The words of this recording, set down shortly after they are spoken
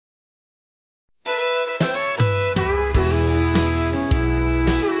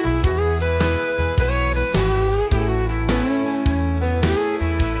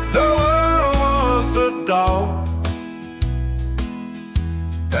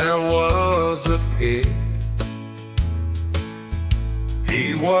There was a pig.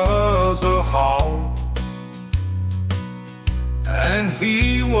 He was a hog, and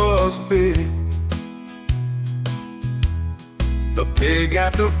he was big. The pig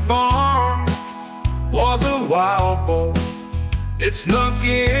at the farm was a wild boar. It snuck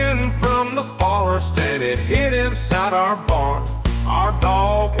in from the forest and it hid inside our barn. Our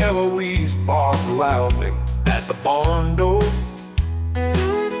dog Eloise barked loudly at the barn door.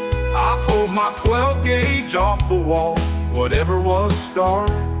 I pulled my 12 gauge off the wall. Whatever was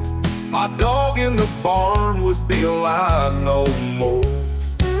scarred, my dog in the barn would be alive no more.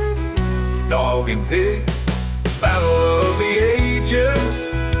 Dog and pig, battle of the ages.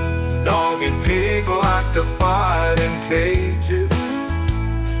 Dog and pig like to fight in cages.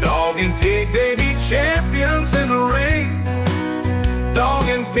 Dog and pig, they be champions in the ring. Dog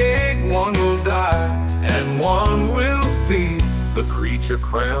and pig, one will die and one will feed. The creature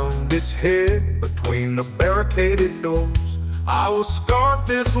crowned its head between the barricaded doors. I was scarred,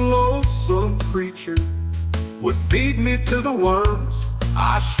 this loathsome creature would feed me to the worms.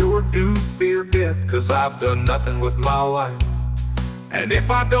 I sure do fear death, 'cause I've done nothing with my life. And if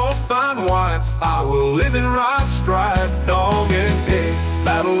I don't find wife, I will live in right strife. Dog and pig,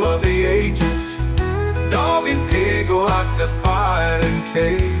 battle of the ages. Dog and pig like to fight in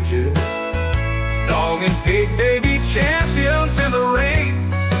cages. Dog and pig, they be champions in the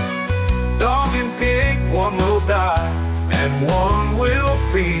ring. Dog and pig, one will die and one will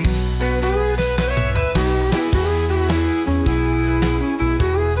feed.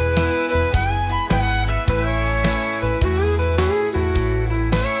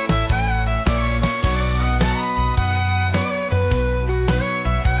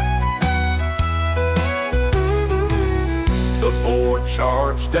 The boar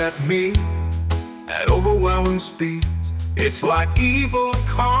charged at me at overwhelming speeds. It's like evil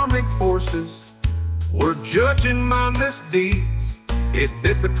karmic forces were judging my misdeeds. It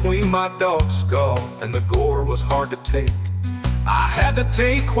bit between my dog's skull and the gore was hard to take. I had to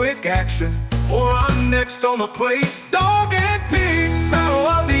take quick action or I'm next on the plate. Dog and pig, battle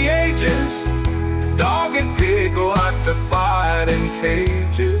of the ages. Dog and pig like to fight in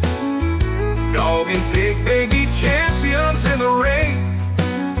cages. Dog and pig, they be champions in the ring.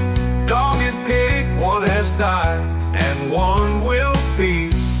 Dog and pig, one has died and one will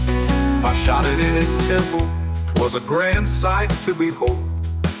feed. I shot it in his temple, 'twas a grand sight to behold.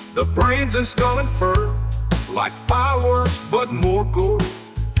 The brains and skull and fur, like fireworks but more gore.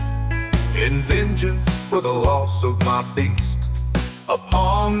 In vengeance for the loss of my beast,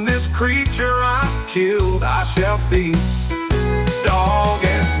 upon this creature I killed I shall feast. Dog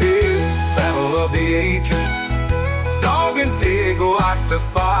and pig, battle of the ages. Dog and pig like to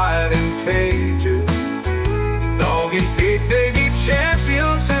fight in cages. Dog and pig, they